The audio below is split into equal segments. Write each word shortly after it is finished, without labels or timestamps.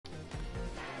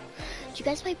Did you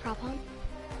guys play prop hunt?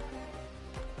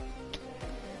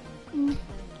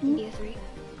 India 3.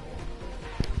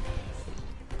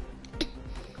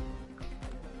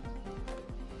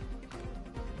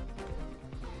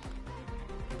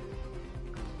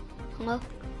 Hello?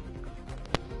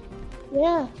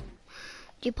 Yeah.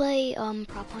 Do you play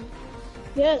prop hunt?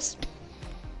 Yes.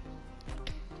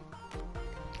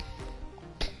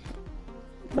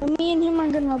 But me and him are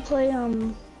gonna play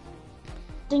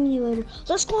thingy later.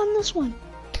 Let's go on this one.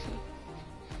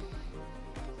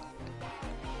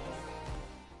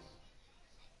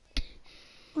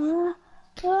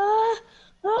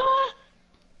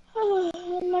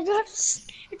 Oh my god,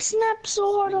 it snapped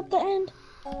so hard at the end.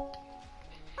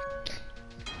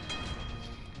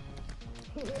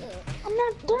 I'm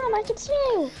not done, I can see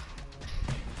you.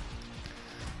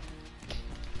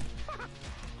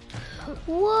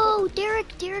 Whoa,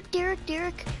 Derek.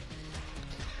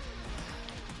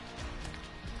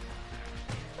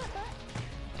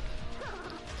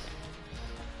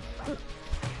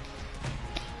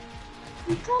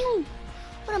 I'm coming.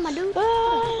 What am I doing?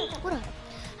 What up?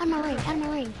 Out of my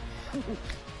ring.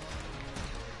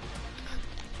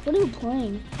 What are you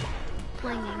playing?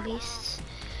 Playing Gang Beasts.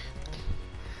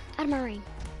 Out of my ring.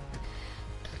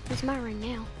 It's my ring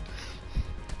now.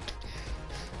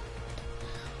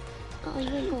 Oh, you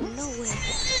ain't going nowhere.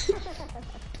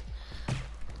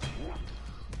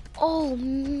 Oh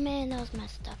man, that was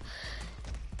messed up.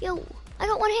 Yo, I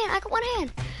got one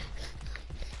hand.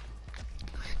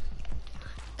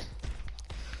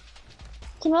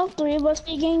 Can all three of us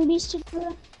be Gang Beasts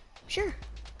together? Sure.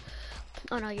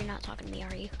 Oh no, you're not talking to me,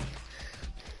 are you?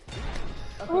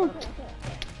 Oh.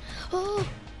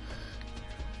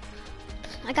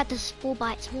 I got this bull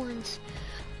by its horns.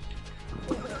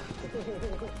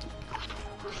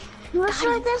 Let's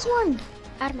try this one.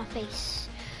 Out of my face.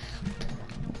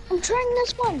 I'm trying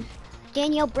this one.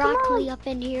 Danielle Broccoli up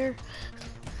in here.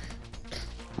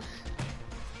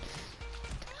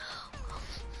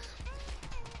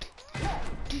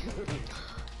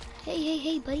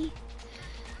 Hey, buddy.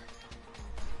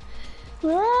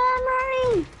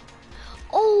 Running.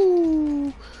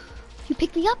 Oh, you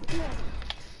picked me up?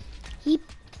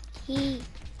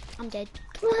 I'm dead.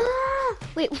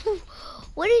 Wait,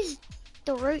 what is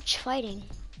the roach fighting?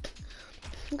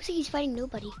 Looks like he's fighting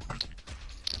nobody.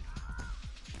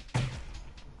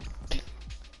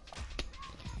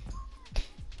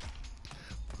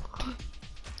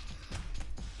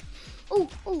 Oh,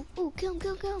 kill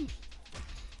him.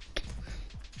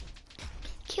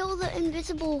 Kill the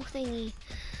invisible thingy.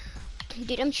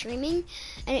 Dude, I'm streaming,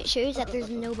 and it shows that there's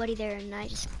nobody there, and I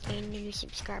just gained a new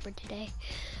subscriber today.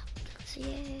 So,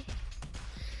 yay.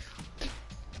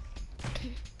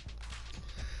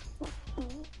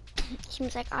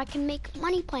 Seems like I can make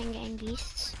money playing Gang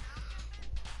Beasts.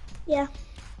 Yeah.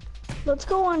 Let's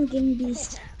go on Gang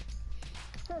Beasts.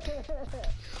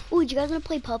 Ooh, do you guys want to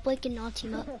play public and not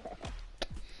team up?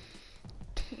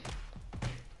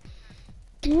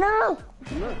 No!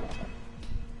 You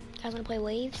guys want to play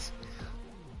waves?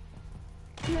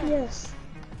 Yes.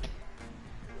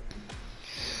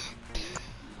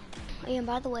 Oh, yeah, and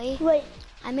by the way, Wait.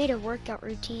 I made a workout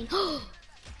routine.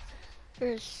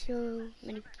 There's so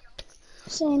many.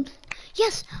 Same.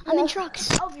 Yes, I'm in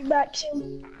trucks. I'll be back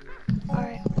soon.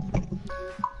 Alright.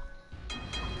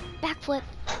 Backflip.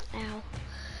 Ow.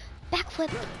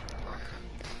 Backflip.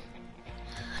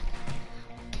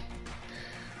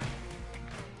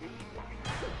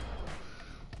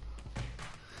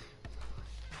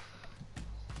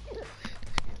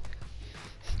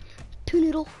 Two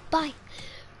noodle. Bye.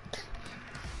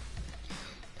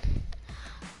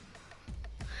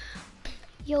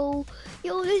 Yo,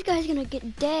 this guy's gonna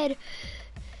get dead.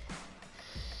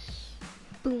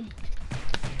 Boom.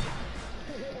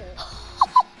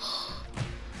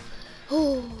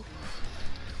 Oh.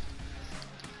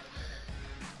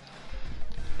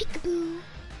 Peekaboo.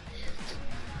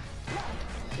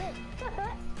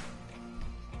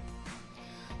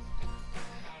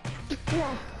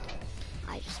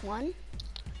 I just won.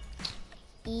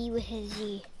 E with his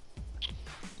Z.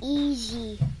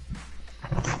 Easy.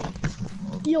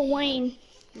 Yo, Wayne.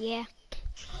 Yeah.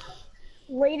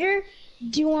 Later,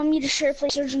 do you want me to share play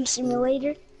Surgeon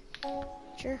Simulator?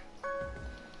 Sure.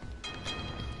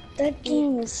 That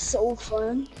game is so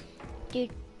fun.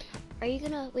 Dude, are you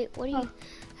gonna, wait, what do you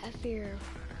have for your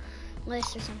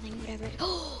list or something, whatever?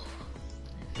 Oh!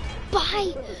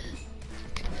 Bye!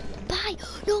 Bye!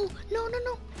 No!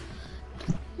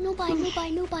 No buy.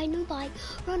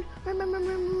 Run.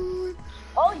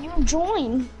 Oh, you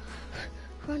joined.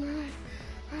 Run.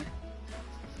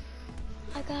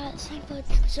 I got seafood.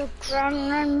 So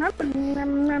Run.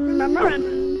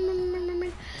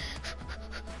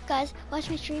 guys, watch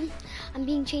my stream. I'm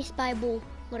being chased by a bull,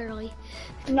 literally.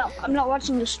 No, I'm not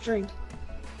watching the stream.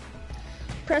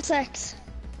 Press X.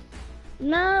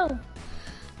 No.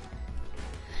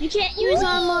 You can't use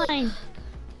online.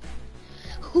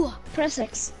 Press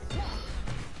X.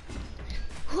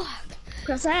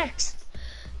 Press X.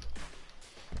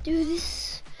 Do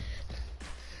this.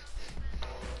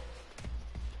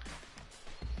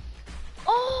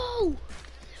 Oh!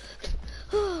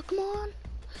 Oh, come on.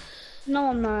 No,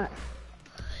 I'm not.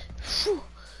 Phew.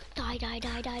 Die.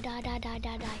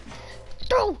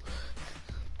 Throw!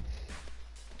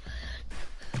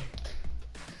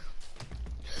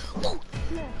 Whoa.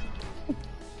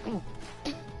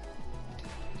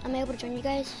 Am I able to join you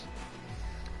guys?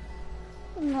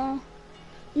 No.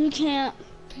 You can't.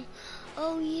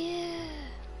 Oh, yeah.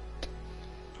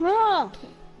 Oh.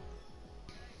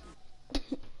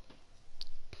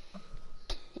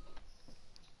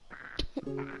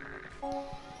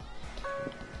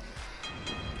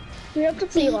 We have to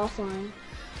play offline.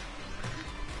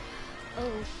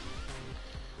 Oh.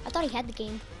 I thought he had the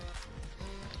game.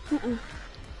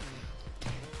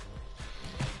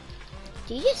 Did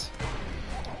you just?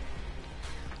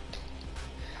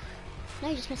 No,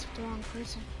 you just messed with the wrong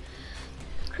person.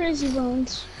 Crazy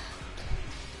Bones.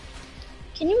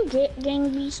 Can you get Gang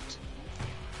Beast?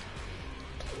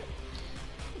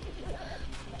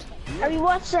 Have you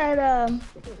watched that,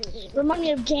 remind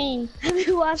me of Gang. Have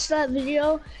you watched that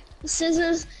video?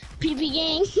 Scissors, PP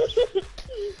Gang.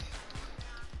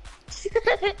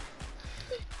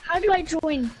 How do I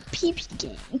join PP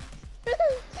Gang?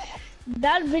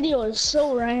 That video is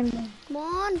so random.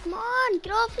 Come on,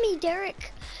 get off me,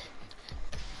 Derek.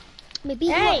 Maybe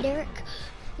you Hey! want Derek.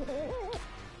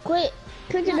 Quit.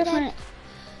 Pick a Not different.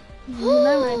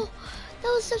 Oh, that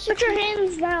was such a Put your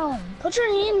hands down. Put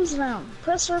your hands down.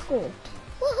 Press circle.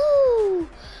 woohoo!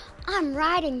 I'm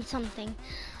riding something.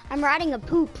 I'm riding a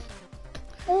poop.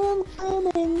 I'm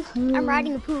coming home. I'm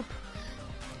riding a poop.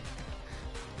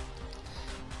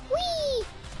 Whee!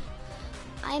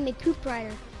 I am a poop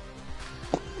rider.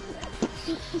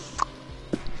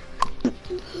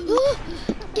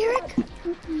 Derek!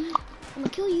 I'm gonna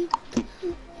kill you.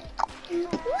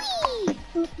 Whee!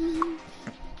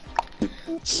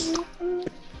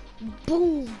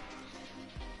 Boom!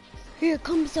 Here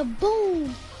comes a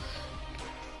boom!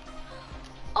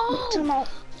 Oh! Come on.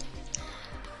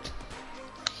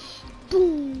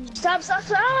 Boom! Stop.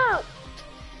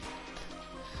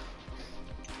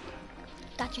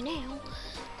 Got you now.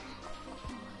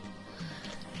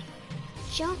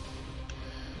 Jump.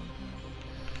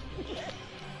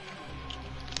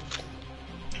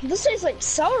 This tastes like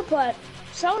Sour Patch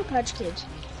Kids.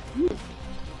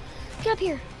 Get up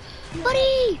here.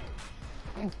 Buddy!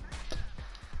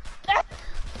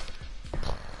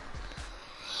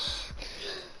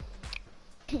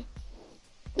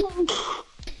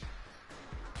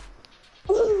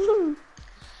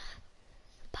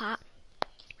 Pop.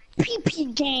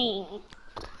 PP Gang.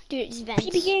 Dude, it's vents.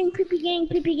 PP Gang.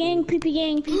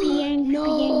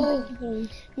 No.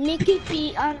 Nick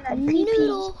PP on the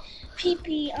Noodle.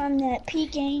 PP on that P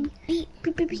Gang. Beat.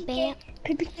 PP Bam.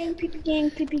 Gang.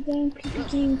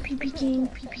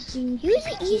 Who's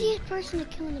the easiest person to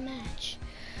kill in the match?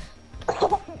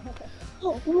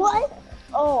 What?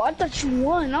 Oh, I thought you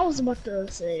won. I was about to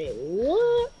say,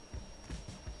 what?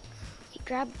 Hey,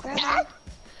 grab him.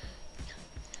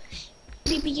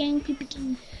 PP Gang.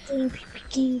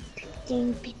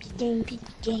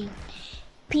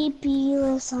 PP,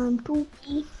 listen,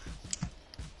 poopy.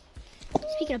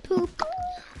 Speaking of poop,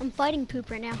 I'm fighting poop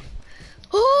right now.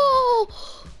 Oh!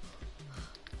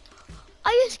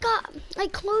 I just got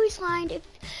like clotheslined.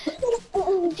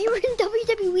 If you were in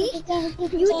WWE,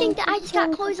 you would think that I just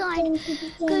got clotheslined.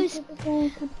 Cause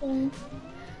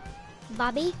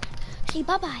Bobby, say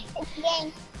bye bye.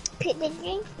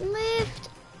 Lift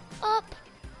up,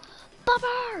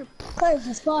 Bobber. Cause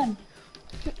it's fun.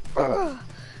 Oh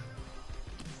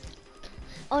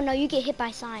no, you get hit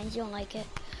by signs. You don't like it.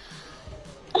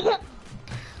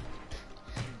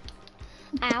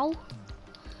 Ow.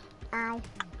 Ow.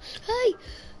 Hey!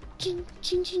 Chin,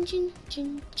 chin, chin, chin,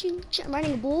 chin, chin, chin. I'm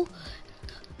riding a bull.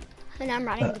 And I'm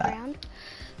riding the ground.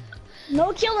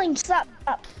 No killing, stop.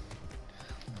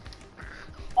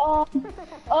 Oh!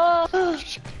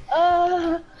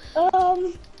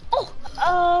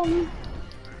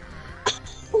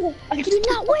 I did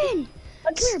not win!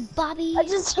 Come here, Bobby. I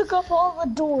just took off all the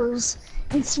doors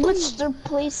and switched their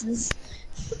places.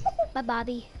 Bye,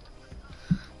 Bobby.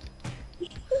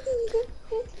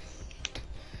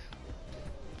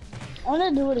 I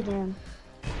wanna do it again.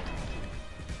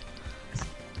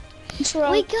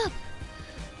 Intro. Wake up!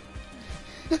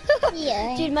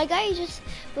 Yeah. Dude, my guy just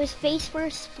was face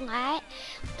first flat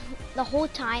the whole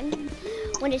time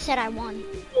when it said I won.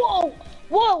 Whoa!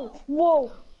 Whoa!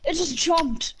 Whoa! It just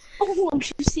jumped. Oh,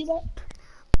 did you see that?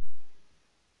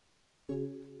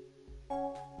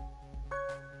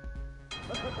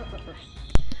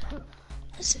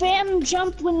 Spam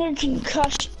jump when they're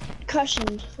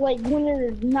concussioned, like when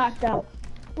they're knocked out.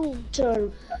 Boom.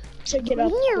 To get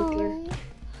up quicker.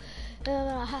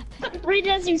 Right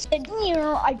as you said,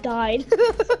 I died.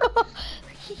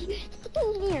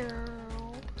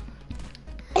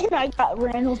 And I got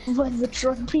ran over by the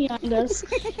truck behind us.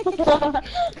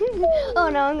 Oh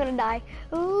no, I'm gonna die.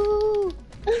 Ooh.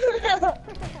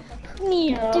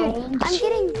 Dude, I'm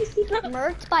getting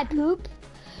murked by poop.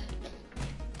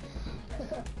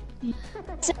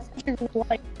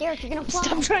 Derek, you're gonna fly.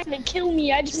 Stop trying to kill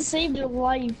me. I just saved your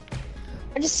life.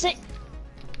 I just saved.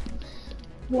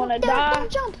 You wanna die?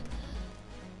 Don't jump.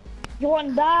 You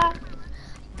wanna die?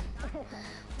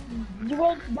 You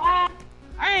wanna die?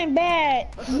 I ain't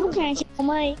bad. You can't kill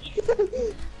me.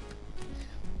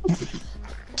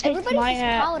 Take Everybody's my just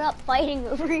hat. piled up fighting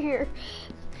over here.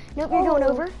 Nope, you're going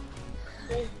over.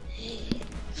 Come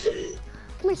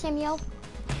here, Samuel.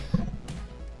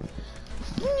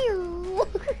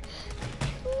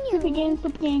 Poopy game,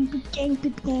 poopy game, poopy game,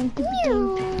 poopy game, poopy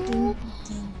game.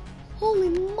 Holy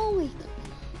moly.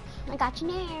 I got you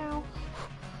now.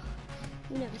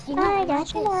 You never seen I nothing got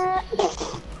like you this.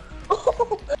 now.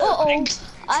 Uh-oh.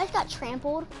 I just got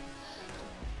trampled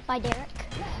by Derek.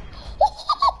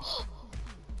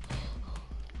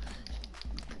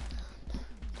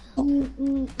 Who are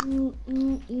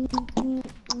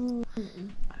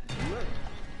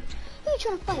you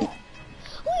trying to fight?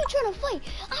 Who are you trying to fight?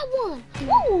 I won.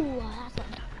 Ooh, that's what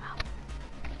I'm talking about.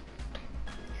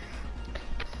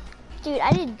 Dude,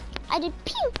 I did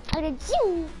pew, I did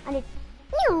zoom, I did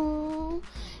meow,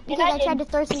 because I tried to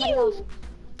throw somebody off.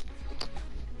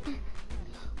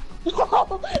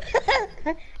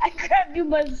 I grabbed you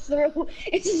by the throat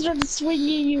and just started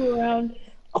swinging you around.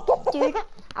 Dude,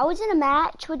 I was in a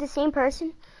match with the same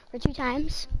person for 2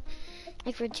 times,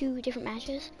 like for 2 different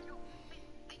matches.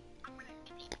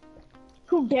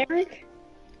 Who, Derek?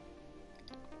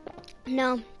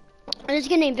 No, there's a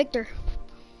guy named Victor.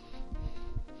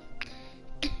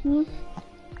 Hmm?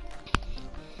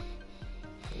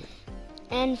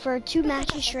 And for 2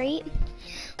 matches straight,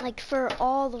 like for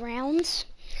all the rounds,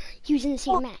 he was in the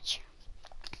same match.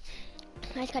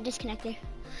 I just got disconnected,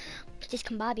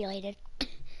 discombobulated.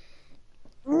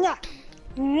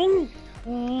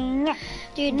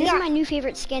 Dude, this is my new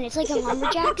favorite skin. It's like a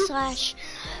lumberjack slash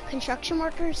construction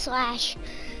worker slash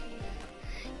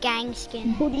gang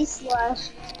skin. Booty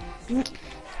slash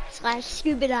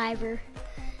Scuba diver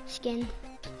skin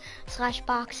slash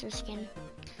boxer skin.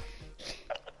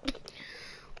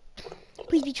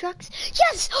 Please be trucks.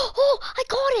 Yes! Oh, I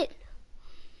caught it!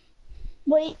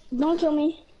 Wait, don't kill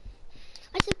me.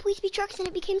 I said please be trucks and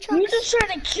it became trucks. You just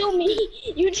tried to kill me.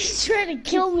 You just tried to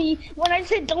kill me when I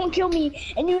said don't kill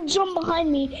me, and you jumped behind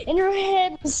me, and your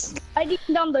head was sliding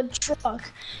down the truck.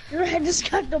 Your head just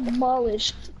got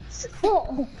demolished.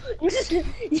 Oh, you said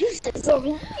so.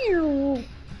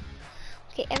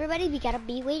 Okay, everybody, we gotta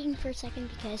be waiting for a second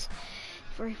because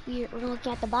we're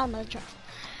looking at the bottom of the truck.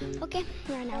 Okay,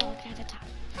 we're now looking at the top.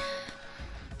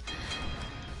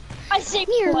 I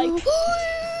saved your life.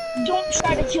 Don't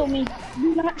try to kill me.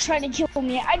 Do not try to kill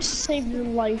me. I just saved your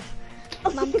life.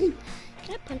 Mom, can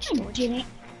I punch George? Didn't.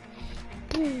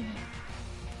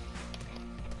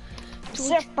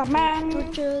 George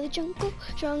of the jungle,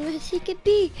 strong as he could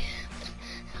be.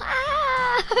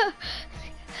 Ah!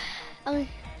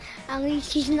 At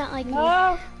least he's not like me.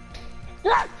 No.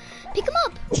 Pick him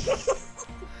up.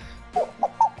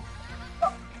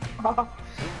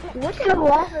 What the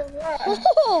laugh is that?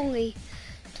 Holy.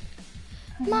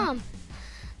 Mom,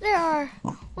 there are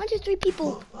 1, 2, 3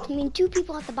 people. I mean, 2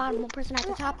 people at the bottom, 1 person at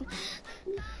the top.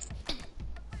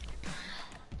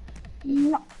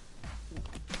 No.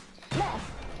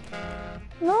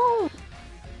 No.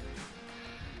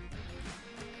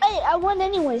 Hey, I won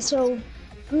anyway, so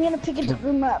I'm gonna pick a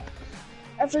different map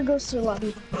after it goes to the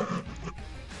lobby.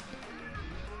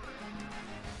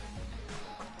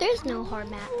 There's no hard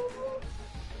map.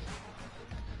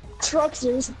 Trucks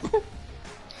is.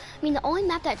 I mean, the only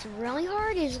map that's really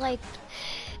hard is like,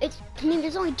 I mean,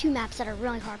 there's only 2 maps that are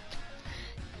really hard.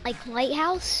 Like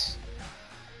Lighthouse.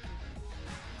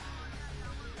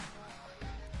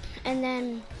 And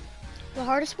then the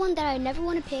hardest one that I never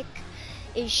want to pick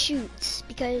is Shoots,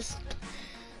 because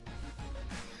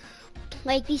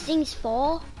like these things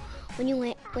fall when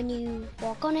you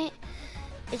walk on it.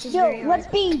 It's just Yo, very hard.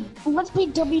 let's be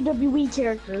WWE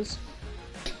characters.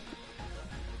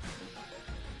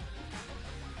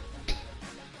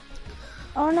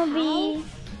 I wanna be.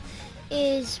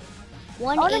 Is I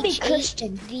wanna be 1H8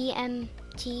 Christian.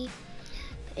 VMT?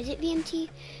 Is it VMT?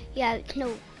 Yeah,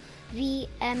 no,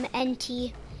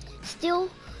 VMNT. Still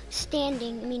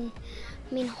standing. I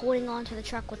mean holding on to the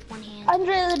truck with one hand.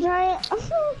 Andre the Giant.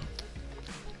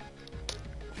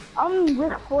 I'm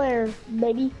Ric Flair,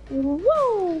 baby.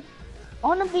 Woo! I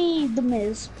wanna be The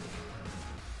Miz.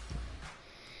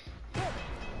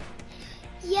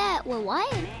 Yeah. Well,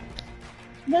 what?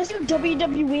 Let's do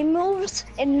WWE moves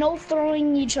and no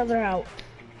throwing each other out.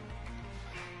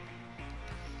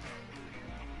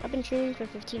 I've been streaming for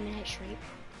 15 minutes straight.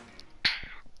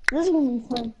 This is gonna be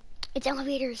fun. It's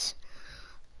elevators.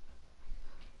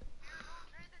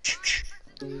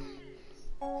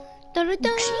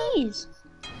 Dun-dun-dun. Jeez.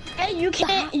 Hey, you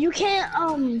can't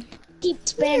keep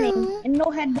spamming and no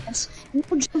headbutts, no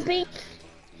jumping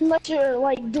unless you're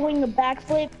like doing a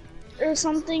backflip or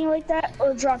something like that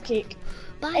or a drop kick.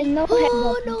 Bye. And no Oh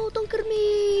headbutting. no! Don't get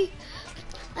me.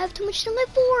 I have too much to live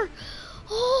for.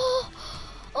 Oh.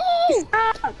 Oh.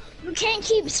 Stop! You can't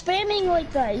keep spamming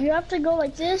like that. You have to go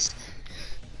like this.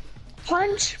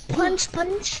 Punch, punch,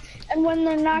 punch, and when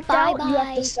they're knocked out, you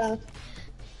have to stop.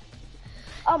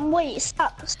 Wait,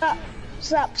 stop.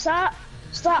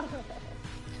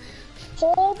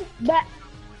 Hold back.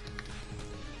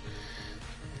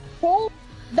 Hold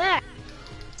back.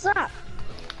 Stop.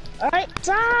 Alright,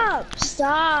 stop.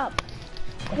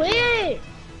 Quit.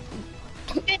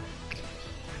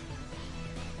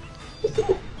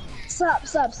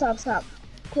 Stop.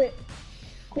 Quit.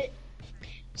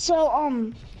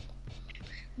 So,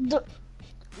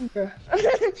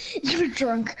 you're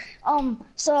drunk.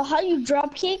 So how you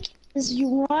drop kick is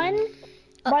you run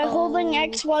by holding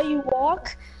X while you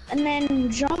walk, and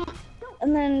then jump,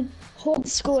 and then hold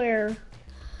square.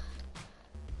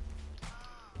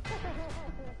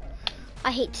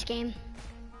 I hate this game.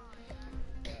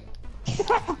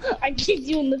 I kicked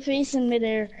you in the face in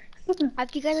midair.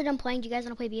 After you guys are done playing, do you guys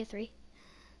want to play BO3?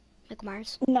 Like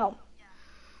Mars? No.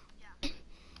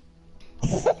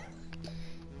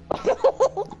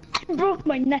 I broke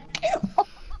my neck.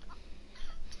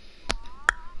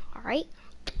 Alright.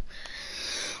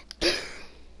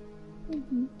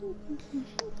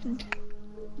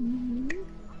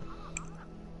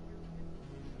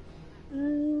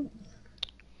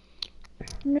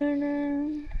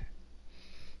 No.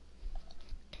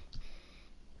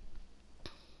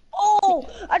 Oh!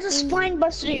 I just spine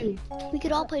busted you. We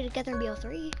could all play together in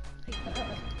BO3.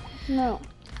 No.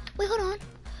 Wait, hold on.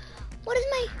 What is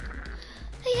my...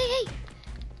 Hey.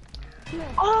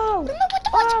 Oh!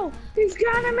 What? He's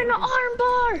got him in the arm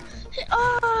bar!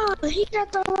 Oh! He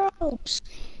got the ropes.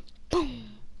 Boom.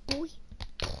 Boy.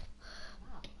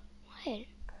 What?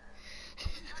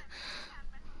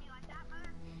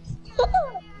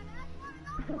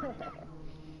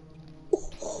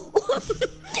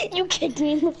 You kicked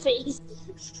me in the face.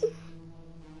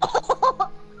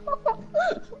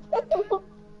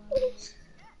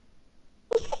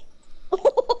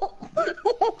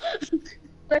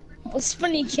 A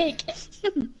spinny kick.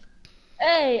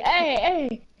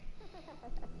 Hey.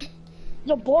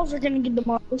 Your balls are gonna get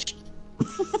demolished.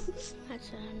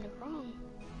 That's wrong.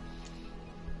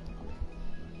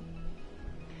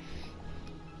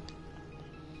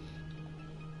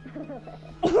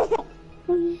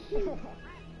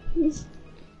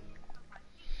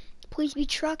 Please be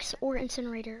trucks or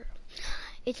incinerator.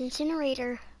 It's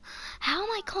incinerator. How am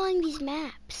I calling these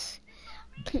maps?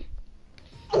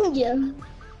 Yeah.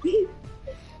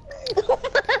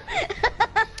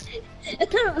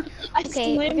 I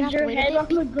Okay, we're gonna slammed have to your wait a head bit on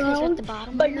the because we're at ground the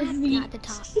bottom by of the your map, feet. not the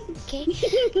top. Okay?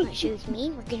 When it shows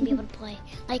me, we're gonna be able to play.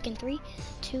 Like in 3,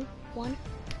 2, 1.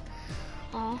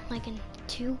 Oh, like in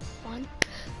 2, 1.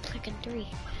 Like in 3,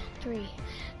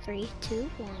 2,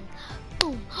 1.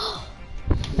 Boom.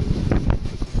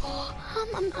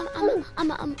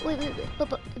 Wait.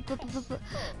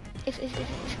 If.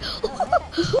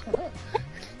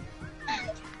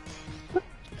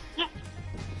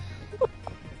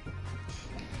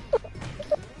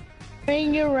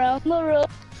 Ring around the road.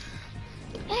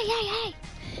 Hey.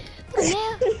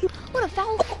 What a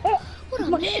foul. What a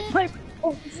man. My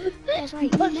balls. That's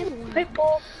right, you never won. My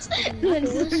balls. And then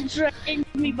just dragging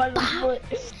me by the foot.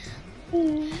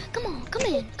 Come on, come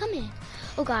in.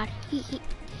 Oh god, he.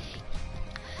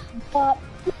 Pop.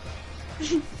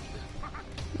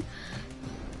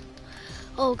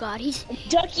 Oh god, he's.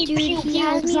 Ducky Dude, Pew he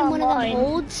has me in one of them online.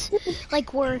 holds,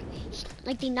 like where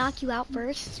like they knock you out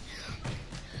first.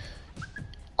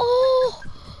 Oh,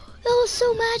 that was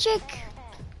so magic.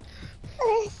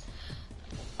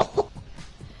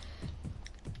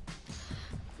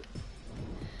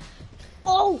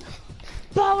 Oh,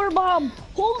 power bomb!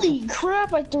 Holy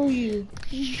crap! I threw you.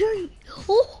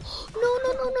 Oh,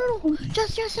 no.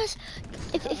 Just.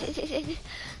 If.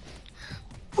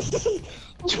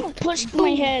 You pushed my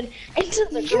head into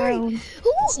the ground.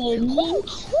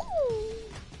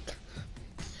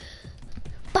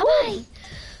 Bye-bye.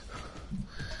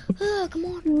 Oh, come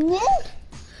on.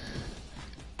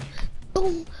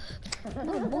 Boom.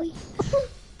 Oh, boy.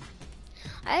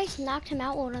 I just knocked him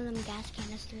out with one of them gas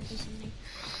canisters or something.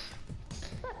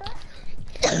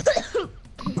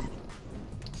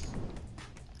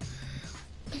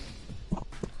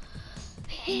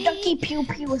 Ducky Pew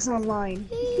Pew is online.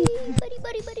 Hey, buddy.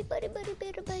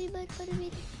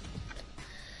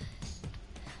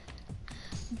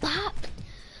 Bop.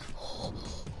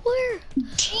 Where?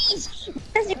 Jeez.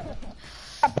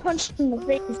 I punched him in the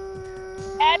face.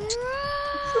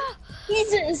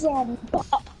 Jesus,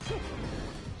 Bop.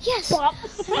 Yes. Bop.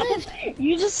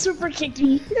 You just super kicked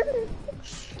me.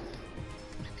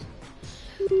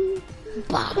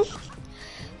 Bop.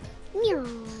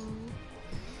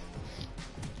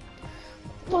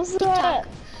 What's TikTok. that?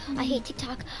 I hate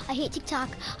TikTok.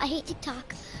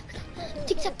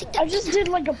 TikTok. I just did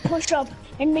like a push up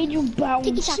and made you bounce.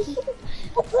 Tiki-taki.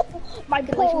 My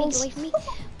Get away balls. from me.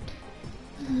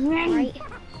 Alright.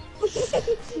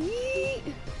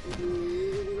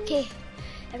 Okay,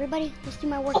 everybody, let's do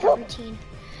my workout routine.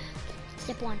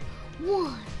 Step 1.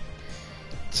 1,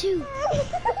 2,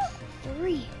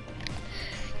 3.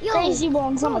 Yo, Crazy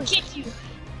bones, I'm gonna kick you.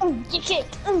 Get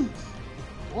kicked.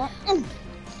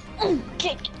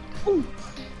 Kick.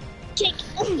 Kick.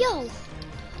 Yo,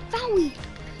 Bowie.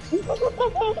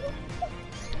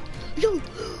 Yo.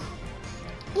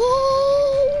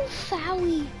 Oh,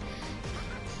 Fowie.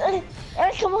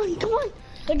 Alright, come on.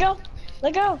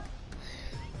 Let go.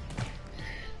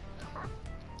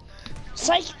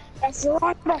 Psych, that's the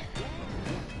wrong one.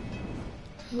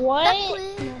 What?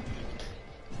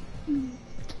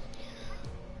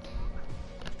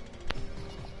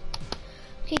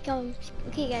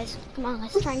 Okay, guys, come on,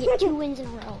 let's try and get 2 wins in a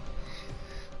row.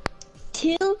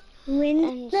 2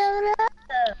 wins in a row.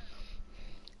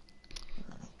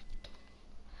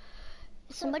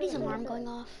 Is somebody's alarm going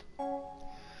off?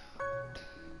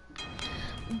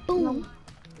 Boom.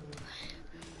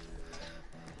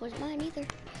 Wasn't mine either.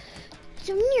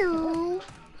 So no.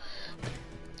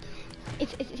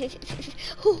 If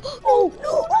oh,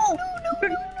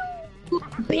 no.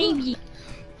 Baby.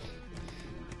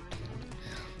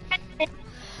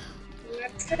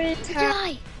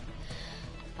 Die.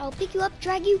 I'll pick you up,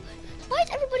 drag you. Why is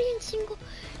everybody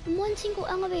in one single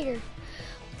elevator?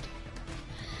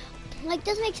 Like,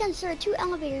 doesn't make sense. There are 2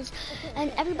 elevators,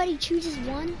 and everybody chooses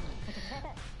one.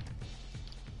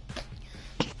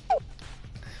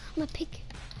 I'm gonna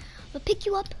pick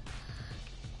you up.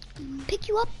 Pick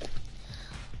you up.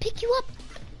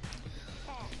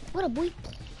 What a boy.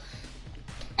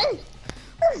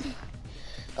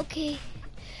 Okay.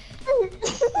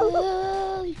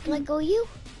 Let go of you.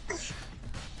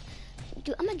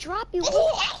 Dude, I'm gonna drop you.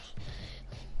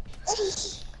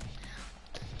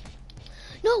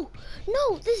 No,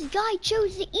 this guy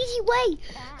chose the easy way.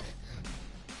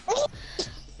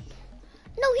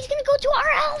 No, he's gonna go to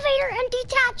our elevator and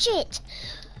detach it.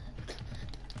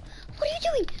 What are you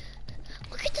doing?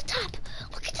 Look at the top.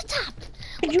 Look at the top.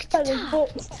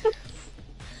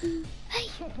 Hey.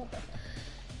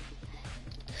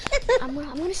 I'm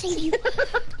gonna save you.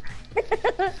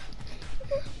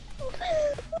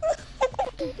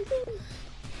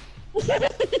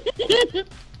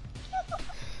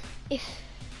 If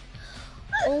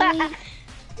only.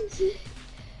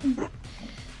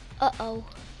 Uh-oh.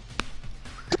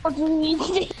 Come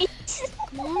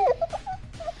on.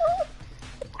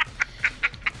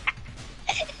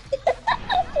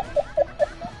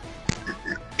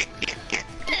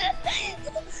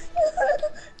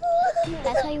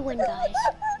 That's how you win, guys.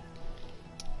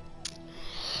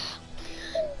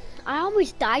 I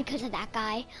almost died because of that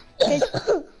guy.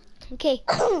 Okay,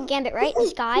 Gambit, right?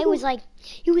 This guy was like,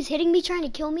 he was hitting me, trying to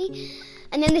kill me.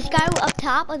 And then this guy up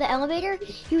top of the elevator,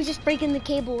 he was just breaking the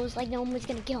cables like no one was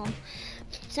gonna kill him.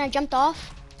 So I jumped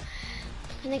off.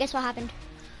 And then guess what happened?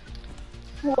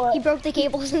 What? He broke the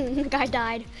cables and the guy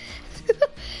died.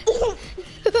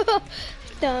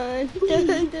 Dun.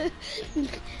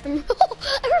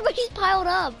 Everybody's piled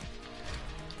up.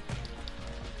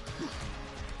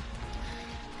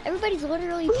 Everybody's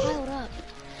literally piled up.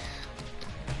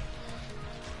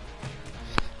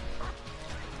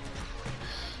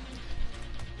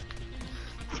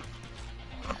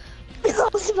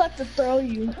 was about to throw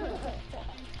you.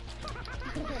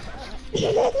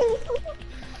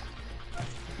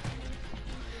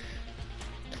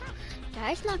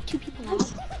 Guys, knocked 2 people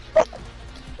out.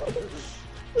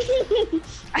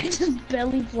 I just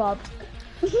belly flopped.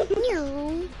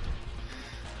 No.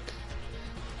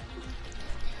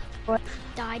 What?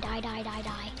 Die.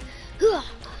 Huh.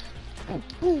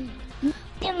 Boom.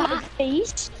 In my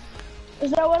face?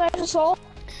 Is that what I just saw?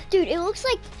 Dude, it looks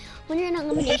like when you're in an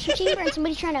elimination chamber and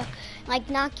somebody's trying to, like,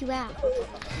 knock you out.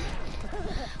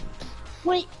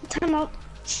 Wait, time out.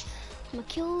 I'm gonna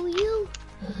kill you.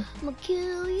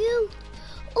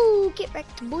 Oh, get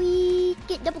wrecked, boy.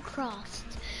 Get double crossed.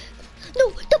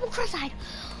 No, double cross-eyed.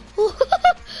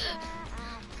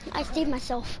 I saved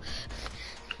myself.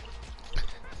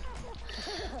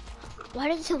 Why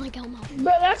does it sound like Elmo?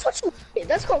 Bro, that's what you did.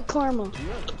 That's called karma.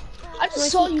 I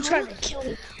just saw you trying to kill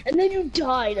me, and then you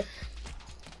died.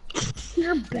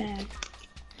 You're bad.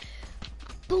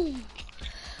 Boom.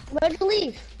 Why'd you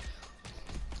leave?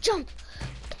 Jump.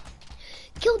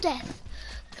 Kill death.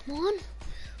 Come on.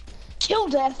 Kill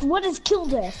death? What is kill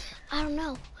death? I don't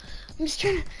know. I'm just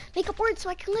trying to make up words so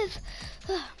I can live.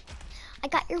 I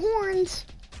got your horns.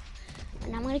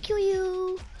 And I'm gonna kill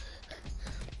you.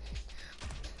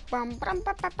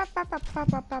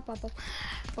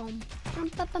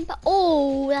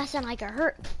 Oh, that sounded like it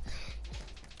hurt.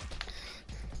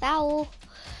 Foul.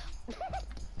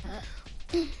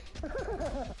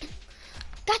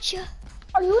 Gotcha.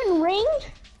 Are you in ring?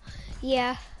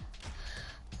 Yeah.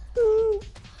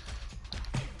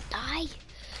 Die.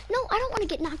 No, I don't want to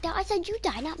get knocked out. I said you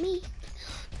die, not me.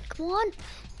 Come on.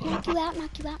 Knock you out.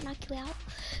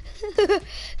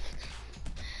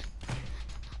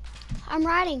 I'm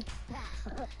riding.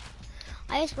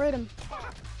 I just rode him. Come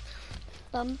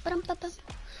on.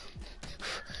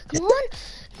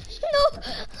 No,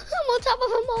 I'm on top of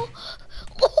them all.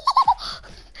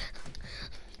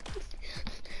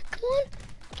 Come on.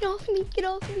 Get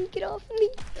off me.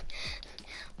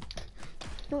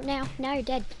 No, now you're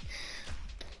dead.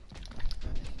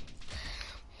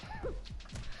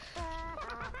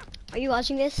 Are you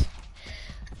watching this?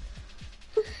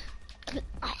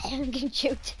 I'm getting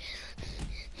choked.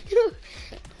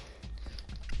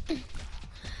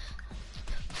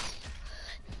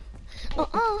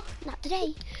 Not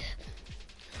today.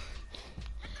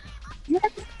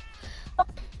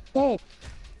 Dead.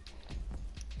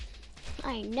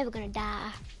 I ain't never gonna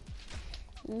die.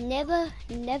 Never.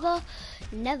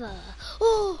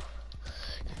 Oh,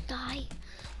 die.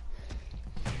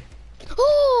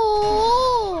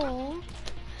 Oh,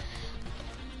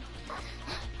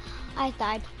 I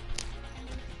died.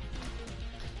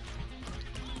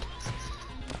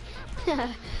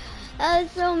 That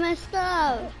was so messed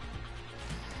up.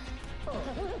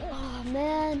 Oh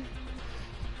man.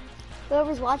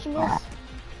 Whoever's watching this,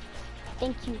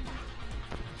 thank you.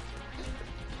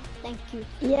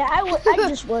 Yeah, I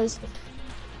just was.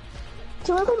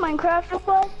 Can we play Minecraft real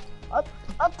quick?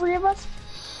 Up 3 of us?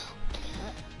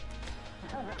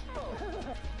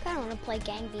 I don't want to play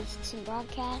Gang Beasts and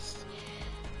broadcast.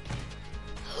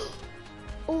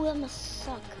 Oh, that must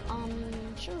suck.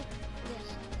 Sure.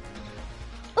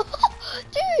 Yes.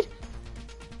 Dude!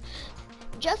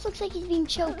 Just looks like he's being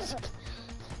choked.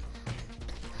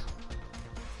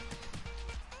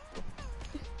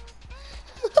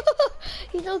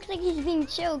 He looks like he's being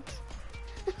choked.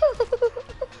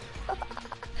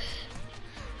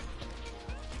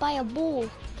 By a bull.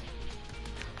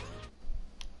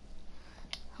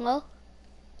 Hello?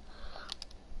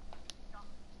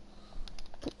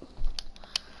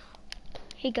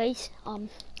 Hey guys,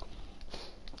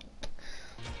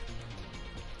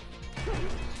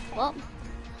 well,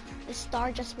 the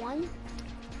star just won.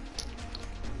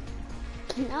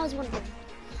 And I was wondering.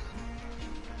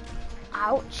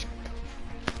 Ouch.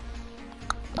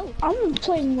 Oh, I'm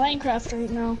playing Minecraft right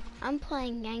now. I'm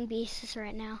playing Gang Beasts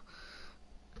right now.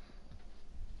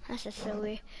 That's just so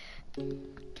weird.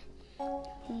 Who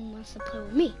wants to play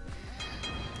with me?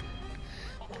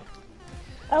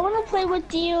 I want to play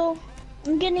with you.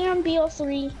 I'm getting on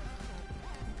BO3.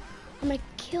 I'm gonna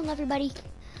kill everybody.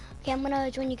 Okay, I'm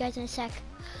gonna join you guys in a sec.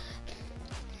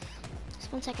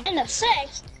 Just 1 second. In a sec?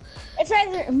 It's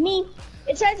either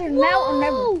now or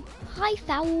never. Hi,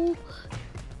 foul.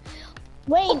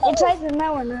 Wait, it's either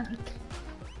now or never.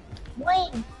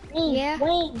 Wayne. Yeah?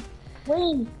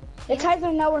 Wayne. It's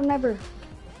either now or never.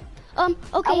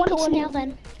 Okay, it's now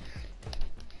then.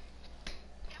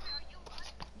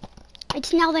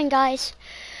 It's now then, guys.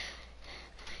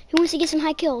 Who wants to get some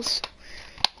high kills?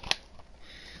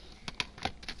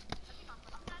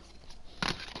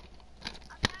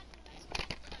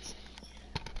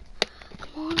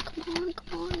 Come Come on,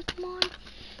 come on, come on.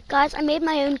 Guys, I made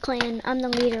my own clan. I'm the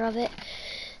leader of it.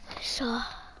 So...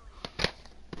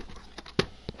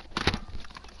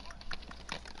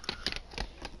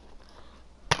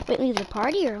 Wait, leave the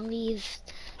party or leave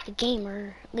the game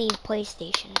or leave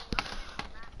PlayStation?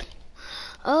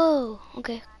 Oh,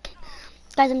 okay.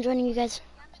 Guys, I'm joining you guys.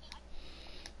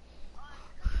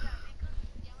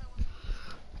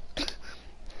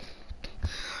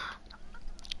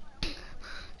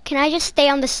 Can I just stay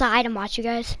on the side and watch you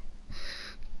guys?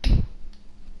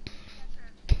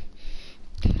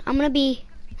 I'm gonna be...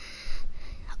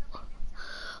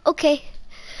 Okay.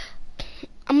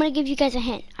 I'm gonna give you guys a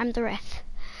hint. I'm the ref.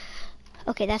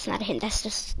 Okay, that's not a hint. That's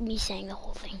just me saying the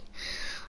whole thing.